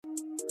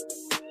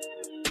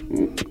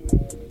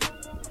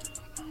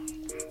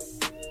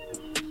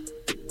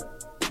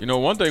You know,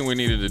 one thing we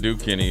needed to do,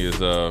 Kenny, is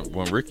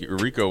when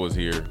Rico was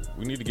here,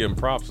 we need to give him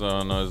props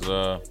on his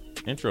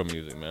intro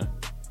music, man.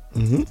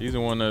 Mm-hmm. He's the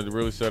one that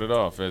really set it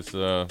off. It's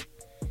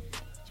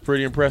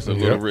pretty impressive,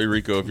 little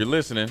Rico. If you're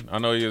listening, I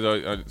know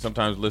you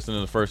sometimes listening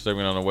to the first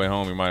segment on the way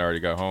home. You might already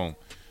got home.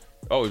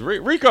 Oh, it's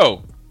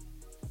Rico.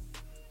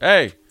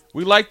 Hey,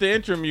 we like the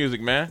intro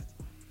music, man.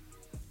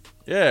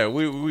 Yeah,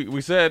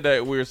 we said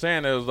that we were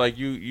saying that it was like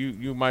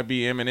you might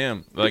be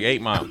Eminem, like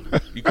 8 Mile.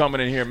 You coming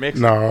in here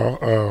mixing?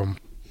 No,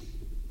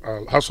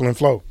 Hustle and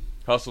Flow.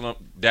 Hustle and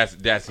that's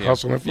him.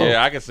 Hustle and Flow.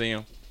 Yeah, I can see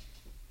him.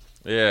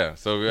 Yeah,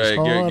 so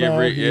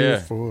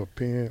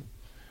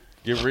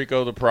give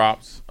Rico the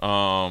props.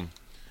 Well,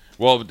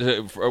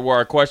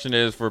 our question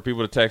is for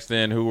people to text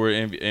in who were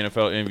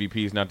NFL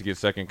MVPs not to get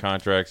second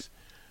contracts.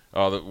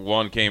 The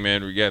one came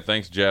in. Yeah,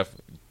 thanks, Jeff.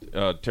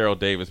 Terrell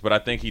Davis, but I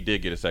think he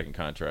did get a second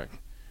contract.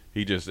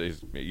 He just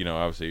is,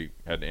 obviously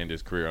had to end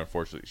his career,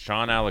 unfortunately.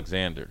 Sean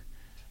Alexander,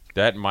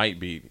 that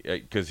might be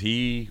because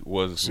he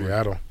was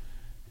Seattle.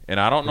 And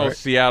I don't know if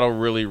Seattle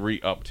really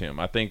re-upped him.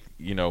 I think,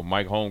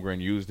 Mike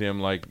Holmgren used him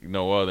like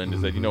no other and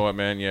just said, you know what,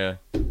 man,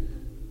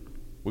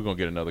 we're gonna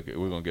get another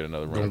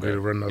run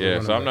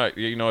back. So I'm not,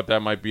 what,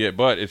 that might be it.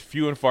 But it's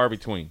few and far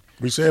between.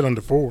 We said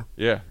under 4.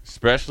 Yeah,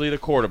 especially the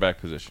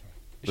quarterback position.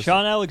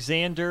 Sean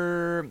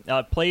Alexander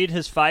played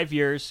his 5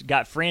 years,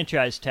 got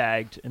franchise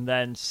tagged, and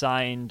then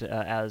signed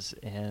as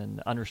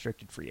an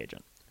unrestricted free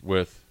agent.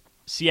 With?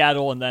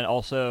 Seattle, and then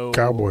also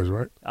Cowboys,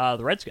 right?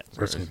 The Redskins.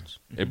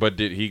 Mm-hmm. But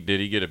did he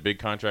get a big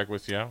contract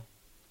with Seattle?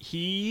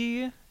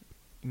 He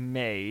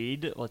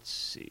made, let's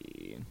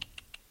see,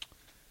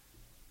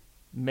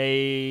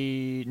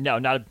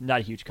 not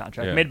a huge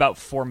contract. Yeah. Made about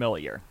 $4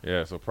 million a year.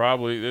 Yeah, so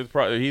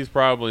he's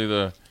probably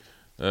the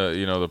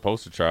the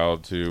poster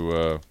child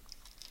to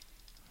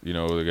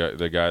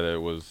the guy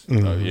that was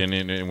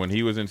and when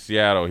he was in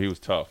Seattle, he was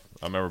tough.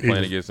 I remember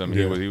playing against him.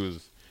 Yeah.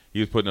 He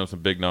was putting up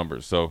some big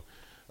numbers. So.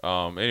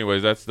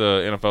 Anyways, that's the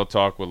NFL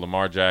talk with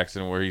Lamar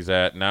Jackson, where he's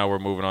at. Now we're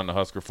moving on to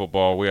Husker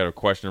football. We had a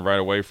question right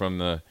away from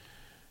the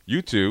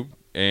YouTube,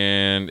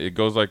 and it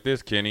goes like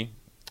this, Kenny.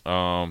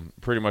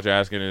 Pretty much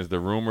asking, is the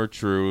rumor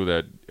true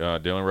that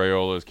Dylan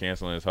Raiola is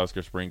canceling his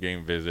Husker spring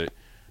game visit,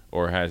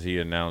 or has he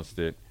announced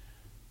it?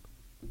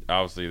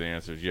 Obviously, the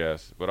answer is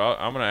yes. But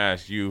I'm going to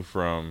ask you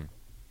from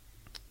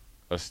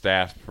a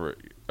staff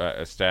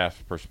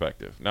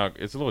perspective. Now,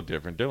 it's a little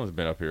different. Dylan's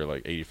been up here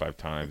like 85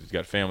 times. He's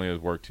got family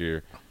that's works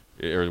here.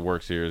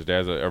 His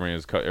dad's,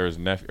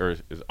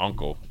 his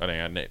uncle. I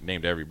think I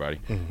named everybody.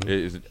 Mm-hmm.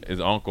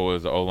 His uncle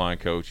is the O-line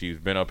coach. He's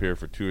been up here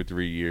for 2 or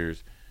 3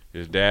 years.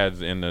 His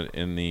dad's in the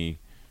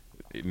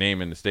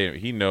name in the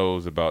stadium. He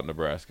knows about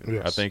Nebraska.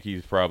 Yes. I think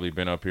he's probably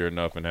been up here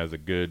enough and has a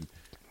good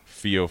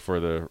feel for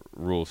the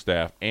rural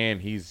staff. And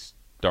he's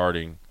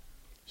starting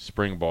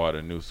spring ball at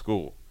a new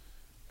school.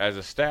 As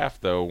a staff,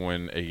 though,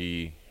 when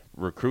a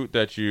recruit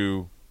that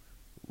you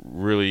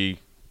really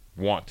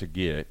want to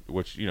get,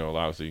 which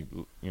obviously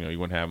you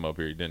wouldn't have him up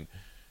here, he didn't,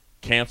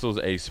 cancels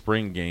a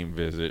spring game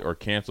visit or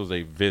cancels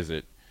a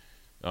visit.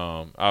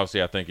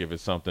 Obviously, I think if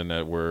it's something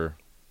that we're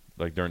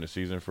like during the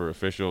season for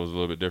officials, is a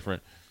little bit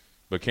different.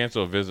 But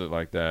cancel a visit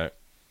like that,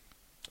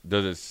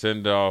 does it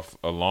send off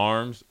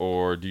alarms,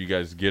 or do you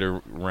guys get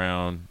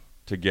around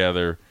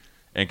together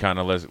and kind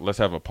of let's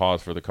have a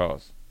pause for the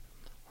cause?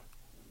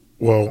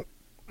 Well,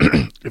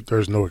 if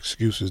there's no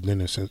excuses, then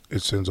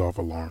it sends off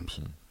alarms.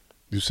 Mm-hmm.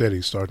 You said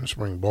he's starting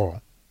spring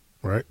ball,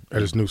 right,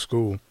 at his new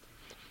school.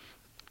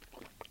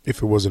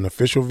 If it was an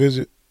official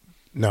visit,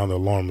 now the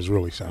alarm is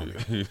really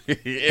sounding.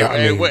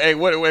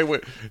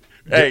 Wait.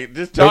 Hey,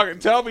 just talk.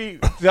 Tell me,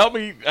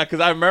 because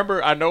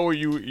I know where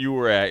you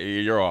were at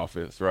your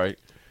office, right?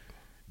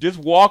 Just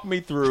walk me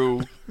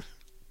through,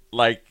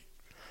 like,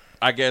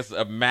 I guess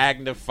a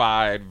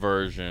magnified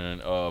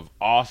version of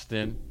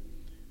Austin,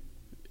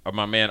 of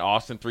my man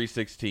Austin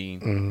 316.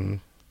 Mm-hmm.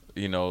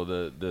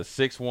 The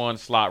 6'1"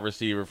 slot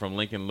receiver from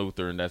Lincoln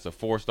Lutheran that's a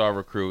 4-star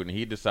recruit, and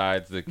he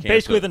decides to cancel.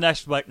 Basically the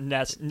next Wes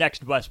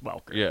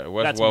Welker. Yeah,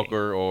 Wes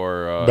Welker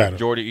or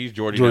Jordy. He's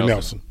Jordy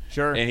Nelson.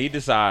 Sure. And he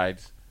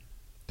decides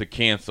to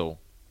cancel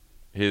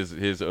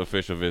his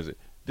official visit.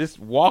 Just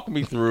walk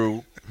me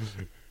through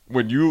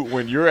when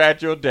you're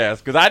at your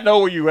desk, because I know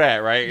where you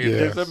at, right?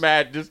 Yes.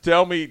 Just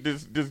tell me,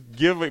 just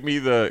give me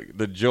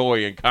the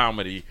joy and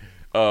comedy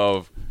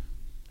of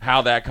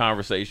how that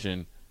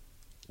conversation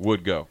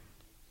would go.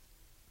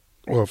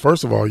 Well,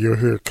 first of all, you're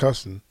here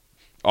cussing.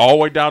 All the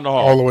way down the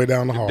hall. All the way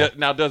down the hall.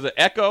 Now, does it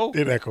echo?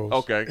 It echoes.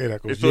 Okay. It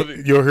echoes. So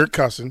you'll hear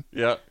cussing.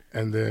 Yeah.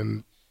 And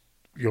then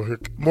you'll hear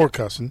more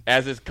cussing.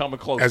 As it's coming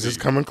closer.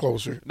 Coming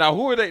closer. Now,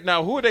 who are they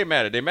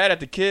mad at? They mad at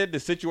the kid, the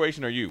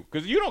situation, or you?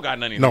 Because you don't got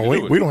nothing to do with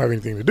it. No, we don't have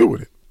anything to do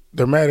with it.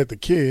 They're mad at the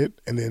kid,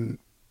 and then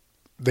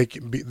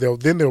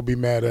they'll be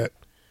mad at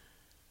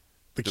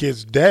the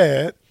kid's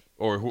dad.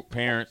 Or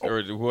parents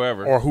or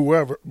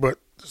whoever. But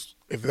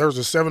if there's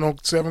a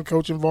 7-on-7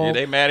 coach involved,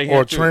 they mad at him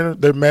or a trainer,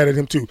 they're mad at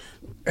him too.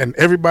 And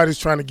everybody's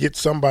trying to get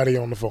somebody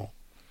on the phone.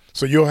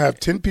 So you'll have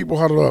 10 people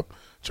huddled up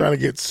trying to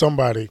get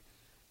somebody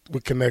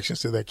with connections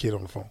to that kid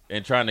on the phone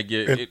and trying to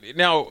get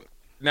now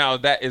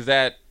that is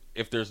that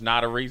if there's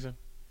not a reason.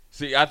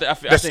 See, I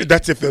think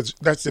that's if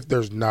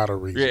there's not a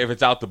reason. Yeah, if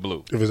it's out the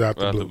blue. If it's out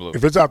the blue.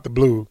 If it's out the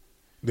blue,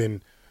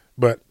 then.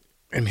 But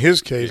in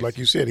his case, yes. like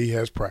you said, he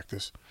has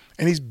practice,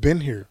 and he's been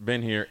here.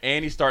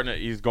 And he's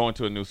going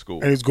to a new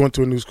school.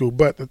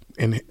 But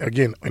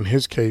again, in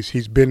his case,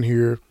 he's been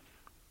here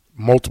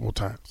multiple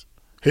times.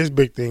 His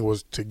big thing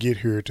was to get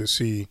here to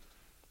see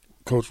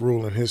Coach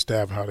Rule and his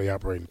staff how they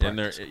operate in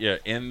practice.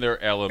 In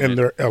their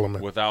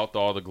element. Without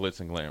all the glitz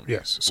and glamour.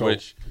 Yes. So,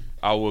 which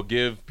I will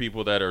give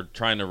people that are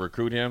trying to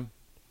recruit him.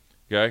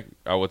 Okay,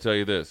 I will tell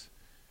you this: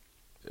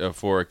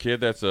 for a kid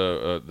that's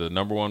the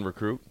number one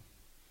recruit,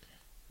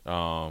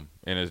 and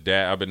his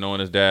dad, I've been knowing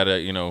his dad.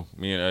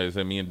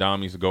 Me and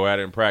Dom used to go at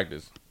it in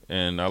practice,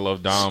 and I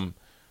love Dom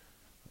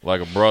like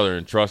a brother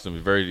and trust him.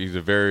 He's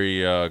a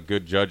very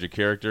good judge of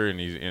character, and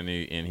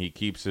he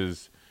keeps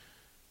his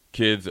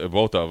kids.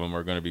 Both of them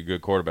are going to be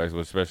good quarterbacks, but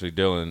especially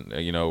Dylan.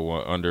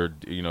 Under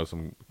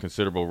some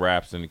considerable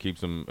raps, and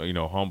keeps them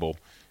humble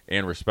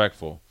and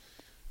respectful.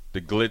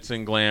 The glitz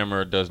and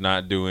glamour does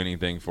not do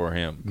anything for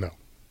him. No.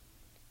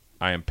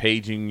 I am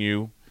paging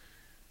you,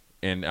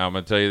 and I'm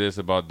going to tell you this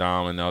about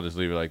Dom, and I'll just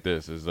leave it like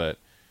this, is that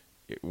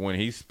when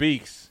he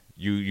speaks,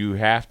 you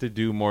have to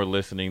do more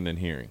listening than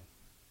hearing.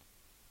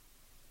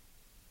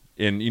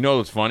 And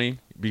it's funny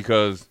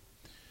because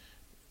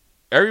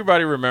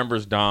everybody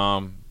remembers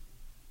Dom,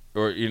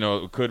 or,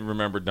 could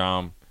remember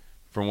Dom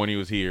from when he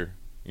was here.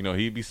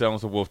 He'd be selling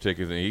some Wolf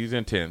tickets, and he's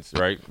intense,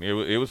 right?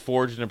 It was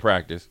forged in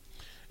practice.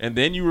 And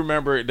then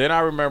I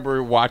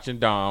remember watching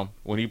Dom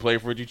when he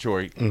played for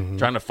Detroit,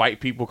 trying to fight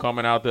people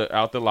coming out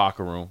the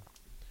locker room,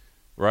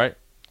 right?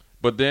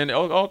 But then,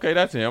 okay,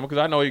 that's him because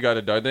I know he got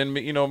it done. Then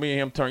me and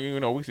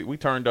him we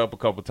turned up a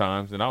couple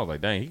times, and I was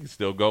like, dang, he can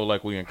still go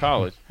like we in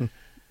college.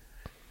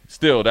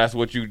 Still, that's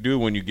what you do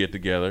when you get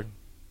together.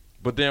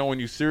 But then when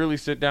you seriously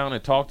sit down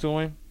and talk to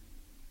him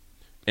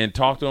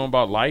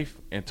about life,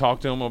 and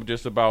talk to him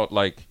just about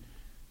like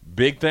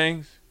big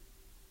things.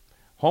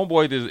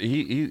 Homeboy,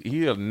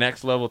 he a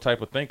next level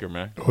type of thinker,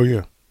 man. Oh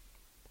yeah.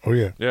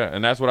 Yeah,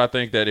 and that's what I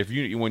think that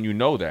when you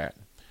know that,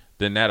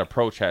 then that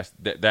approach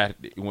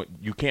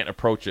you can't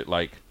approach it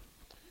like,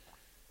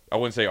 I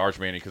wouldn't say Arch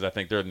Manning because I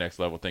think they're next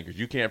level thinkers.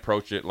 You can't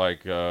approach it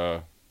like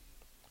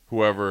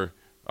whoever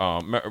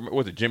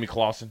was it Jimmy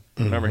Clausen?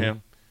 Remember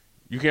him?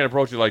 You can't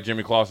approach it like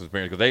Jimmy Clausen's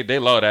parents because they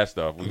love that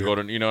stuff. We go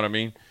to what I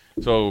mean.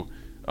 So.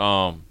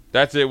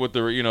 That's it with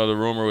the the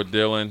rumor with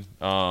Dylan.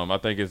 I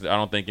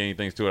don't think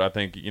anything's to it. I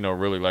think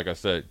really, like I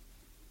said,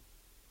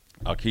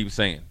 I'll keep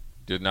saying,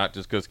 not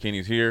just because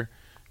Kenny's here,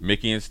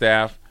 Mickey and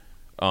staff.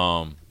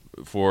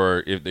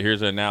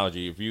 Here's an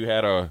analogy: if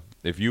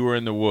you were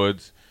in the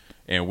woods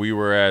and we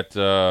were at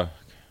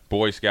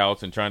Boy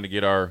Scouts and trying to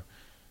get our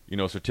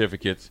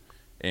certificates,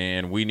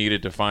 and we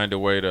needed to find a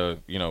way to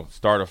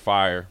start a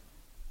fire,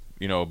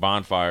 a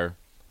bonfire,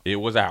 it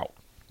was out.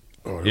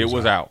 Oh, it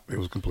was out. It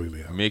was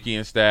completely out. Mickey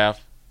and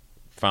staff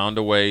found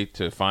a way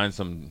to find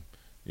some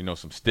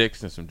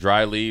sticks and some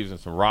dry leaves and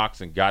some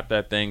rocks and got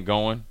that thing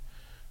going.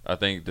 I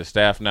think the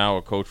staff now,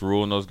 with Coach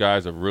Rule and those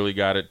guys, have really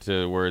got it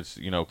to where it's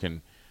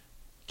can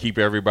keep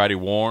everybody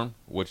warm,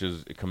 which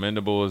is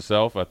commendable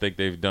itself. I think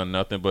they've done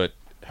nothing but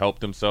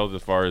help themselves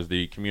as far as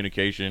the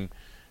communication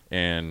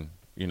and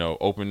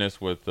openness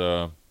with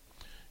all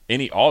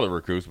the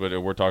recruits. But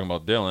we're talking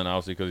about Dylan,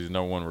 obviously, because he's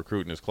number one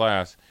recruit in his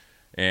class.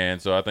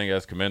 And so I think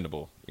that's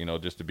commendable,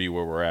 just to be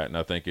where we're at. And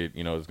I think it,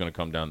 it's going to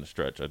come down the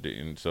stretch.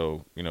 And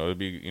so, it'd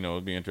be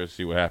interesting to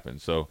see what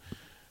happens. So,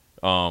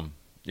 I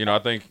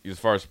think as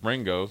far as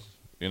spring goes,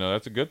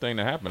 that's a good thing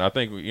to happen. I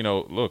think,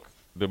 look,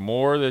 the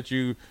more that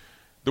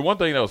the one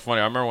thing that was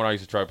funny, I remember when I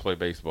used to try to play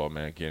baseball,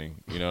 man, Kenny.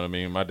 You know what I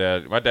mean? My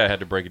dad had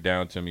to break it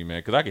down to me, man,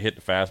 because I could hit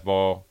the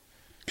fastball.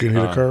 Can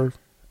hit a curve?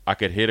 I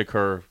could hit a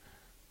curve,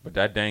 but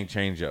that dang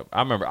changeup.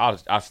 I remember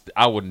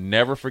I would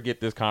never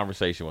forget this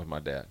conversation with my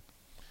dad.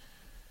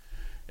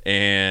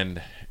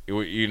 And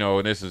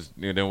and this is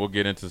then we'll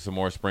get into some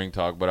more spring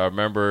talk. But I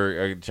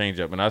remember a change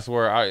up, and I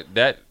swear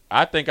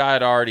I think I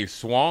had already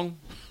swung,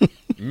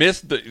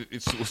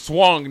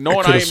 swung,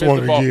 knowing I ain't missed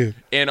the ball,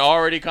 and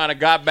already kind of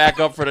got back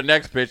up for the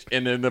next pitch,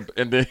 and then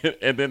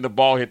the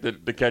ball hit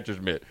the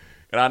catcher's mitt.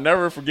 And I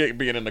never forget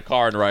being in the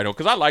car and ride home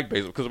because I like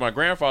baseball because my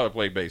grandfather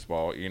played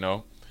baseball,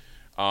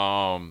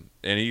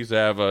 and he used to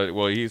have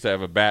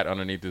a bat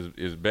underneath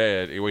his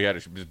bed. He had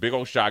this big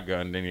old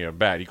shotgun, and then he had a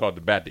bat. He called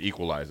the bat the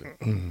equalizer,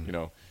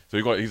 So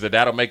he said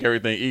that'll make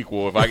everything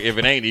equal. If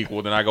it ain't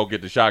equal, then I go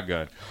get the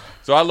shotgun.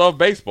 So I love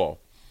baseball,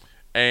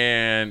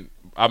 and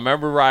I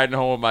remember riding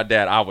home with my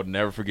dad. I would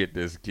never forget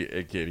this,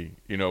 Kitty.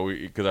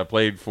 Because I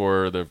played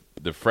for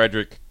the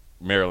Frederick,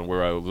 Maryland,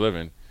 where I was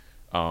living,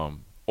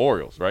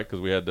 Orioles, right?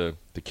 Because we had the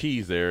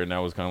Keys there, and that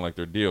was kind of like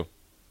their deal.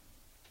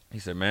 He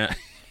said, man.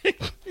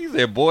 He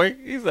said, boy,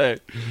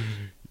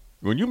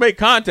 when you make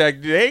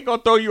contact, they ain't going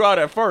to throw you out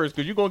at first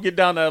because you're going to get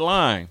down that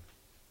line.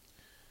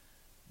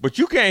 But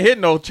you can't hit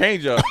no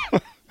changeup.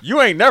 You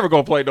ain't never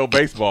going to play no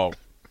baseball.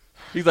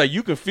 He's like,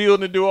 you can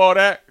field and do all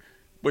that,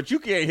 But you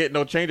can't hit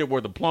no changeup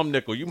worth a plum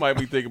nickel. You might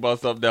be thinking about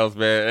something else,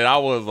 man. And I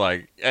was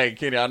like, hey,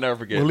 Kenny, I'll never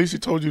forget. Well, at least he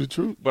told you the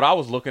truth. But I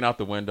was looking out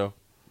the window.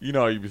 You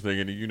know, you be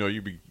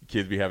thinking,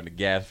 kids be having the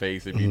gas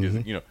face and you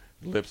just,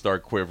 lips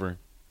start quivering.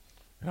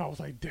 And I was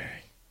like, dang,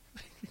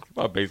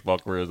 my baseball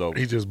career is over.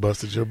 He just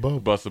busted your bubble.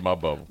 Busted my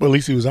bubble. But at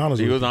least he was honest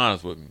with you. He was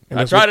honest with me. And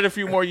I tried it a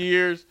few more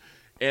years,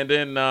 and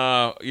then,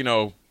 I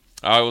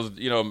was,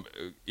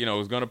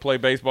 was going to play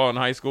baseball in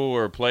high school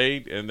or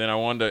played, and then I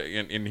wanted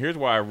to, and here's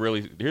why I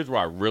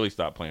really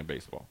stopped playing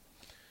baseball.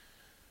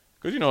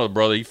 Because,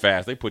 brother, he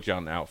fast. They put you out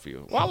in the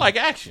outfield. Well, I like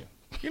action.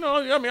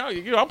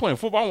 I'm playing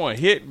football. I want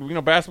to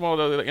hit, basketball,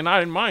 and I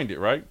didn't mind it,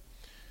 right?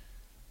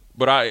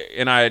 But I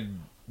had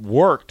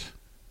worked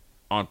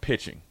on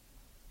pitching.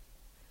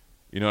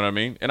 You know what I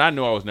mean? And I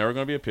knew I was never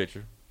going to be a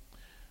pitcher.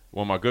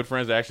 One of my good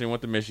friends actually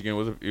went to Michigan,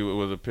 was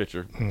a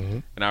pitcher. Mm-hmm.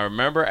 And I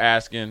remember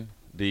asking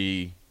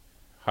the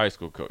high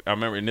school coach. I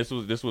remember, and this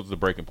was the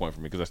breaking point for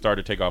me because I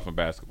started to take off in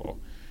basketball.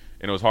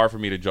 And it was hard for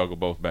me to juggle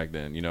both back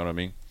then. You know what I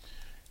mean?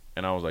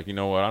 And I was like, you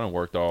know what? I done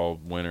worked all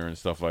winter and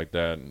stuff like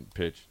that and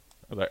pitch.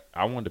 I was like,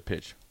 I wanted to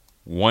pitch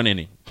 1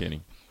 inning,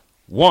 Kenny.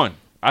 1.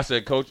 I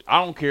said, Coach,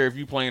 I don't care if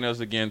you playing us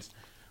against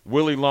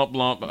Willie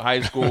Lump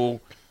high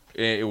school,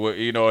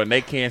 and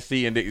they can't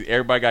see and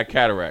everybody got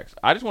cataracts.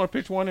 I just want to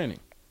pitch 1 inning.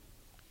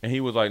 And he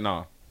was like,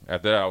 nah.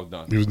 After that, I was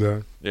done. He was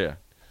done? Yeah.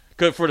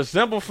 Because for the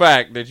simple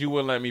fact that you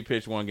wouldn't let me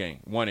pitch 1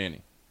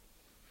 inning,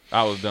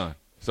 I was done.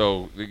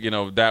 So,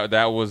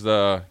 that was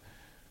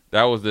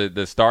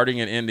the starting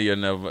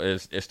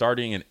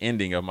and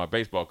ending of my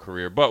baseball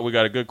career. But we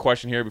got a good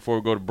question here before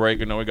we go to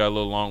break. I know we got a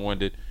little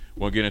long-winded.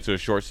 We'll get into a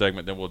short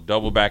segment. Then we'll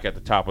double back at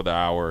the top of the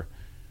hour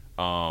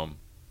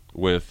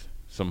with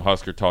some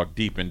Husker talk,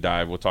 deep and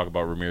dive. We'll talk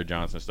about Ramir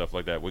Johnson, stuff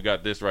like that. We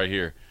got this right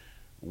here.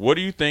 What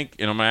do you think,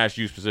 and I'm going to ask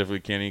you specifically,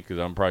 Kenny, because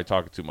I'm probably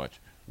talking too much.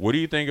 What do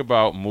you think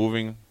about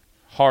moving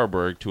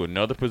Harburg to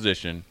another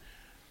position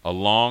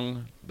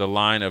along the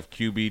line of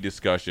QB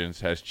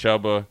discussions? Has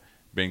Chuba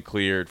been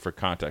cleared for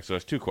contact? So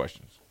that's 2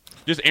 questions.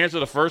 Just answer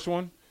the first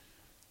one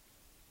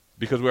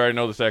because we already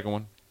know the second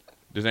one.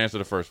 Just answer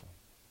the first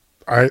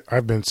one.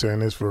 I've been saying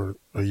this for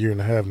a year and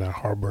a half now.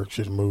 Harburg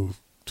should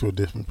move to a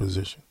different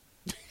position.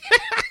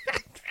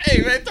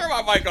 Hey, man, turn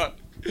my mic on.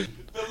 The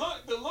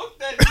look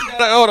that you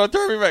got. Hold on,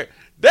 turn me back.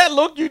 That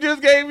look you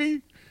just gave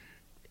me,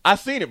 I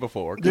seen it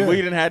before because we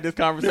didn't have this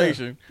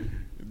conversation. Yeah.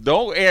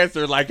 Don't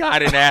answer like I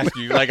didn't ask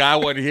you, like I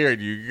wasn't hearing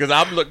you,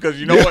 because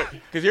you know what?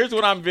 Because here's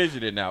what I'm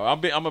envisioning now.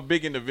 I'm a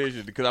big into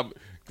vision because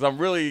I'm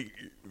really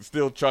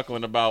still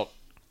chuckling about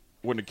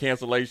when the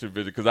cancellation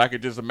visit because I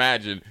could just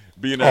imagine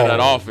being in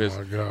that office.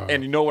 My God.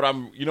 And you know what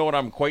I'm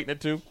equating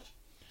it to?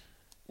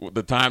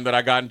 The time that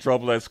I got in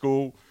trouble at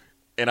school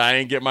and I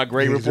didn't get my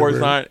grade report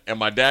signed and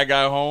my dad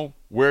got home.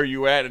 Where are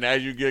you at? And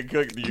as you get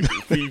cooked, you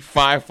see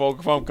 5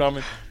 folk from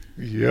coming.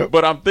 Yep.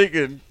 But I'm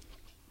thinking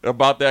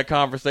about that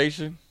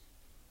conversation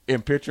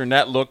and picturing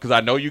that look because I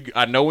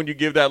know when you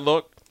give that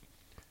look,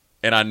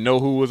 and I know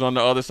who was on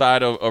the other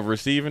side of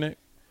receiving it.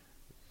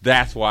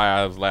 That's why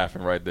I was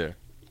laughing right there.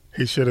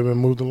 He should have been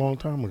moved a long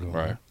time ago.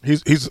 Right.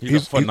 He's a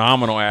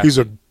phenomenal athlete. He's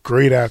a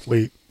great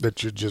athlete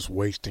that you're just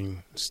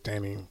wasting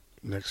standing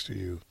next to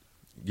you.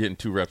 Getting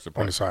 2 reps of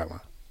on the sideline.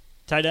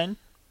 Tight end,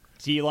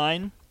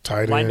 D-line,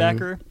 tight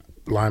linebacker,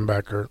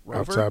 rover?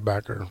 Outside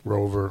backer,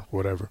 rover,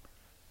 whatever.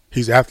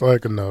 He's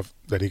athletic enough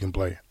that he can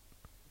play.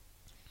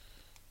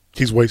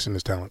 He's wasting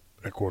his talent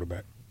at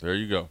quarterback. There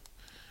you go.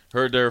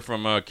 Heard there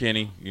from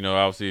Kenny.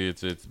 Obviously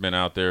it's been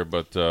out there,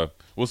 but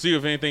we'll see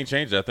if anything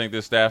changes. I think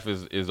this staff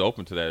is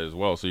open to that as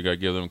well. So you got to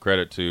give them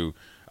credit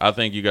I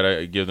think you got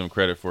to give them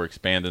credit for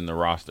expanding the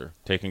roster,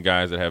 taking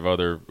guys that have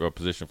other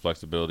position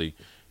flexibility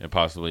and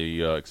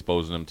possibly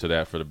exposing them to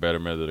that for the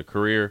betterment of the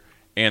career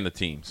and the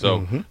team.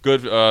 So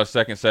good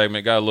second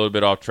segment. Got a little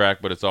bit off track,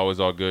 but it's always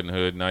all good in the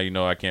hood.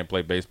 Now I can't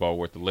play baseball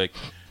worth the lick.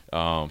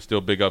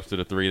 Still big ups to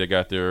the 3 that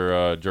got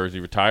their jersey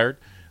retired.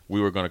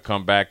 We were going to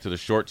come back to the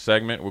short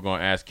segment. We're going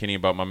to ask Kenny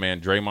about my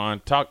man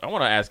Draymond. I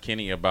want to ask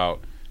Kenny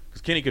about,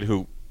 because Kenny could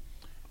hoop,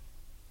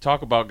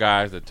 talk about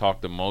guys that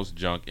talk the most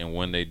junk and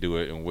when they do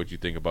it and what you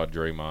think about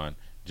Draymond.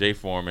 Jay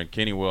Foreman,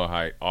 Kenny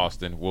Wilhite,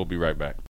 Austin. We'll be right back.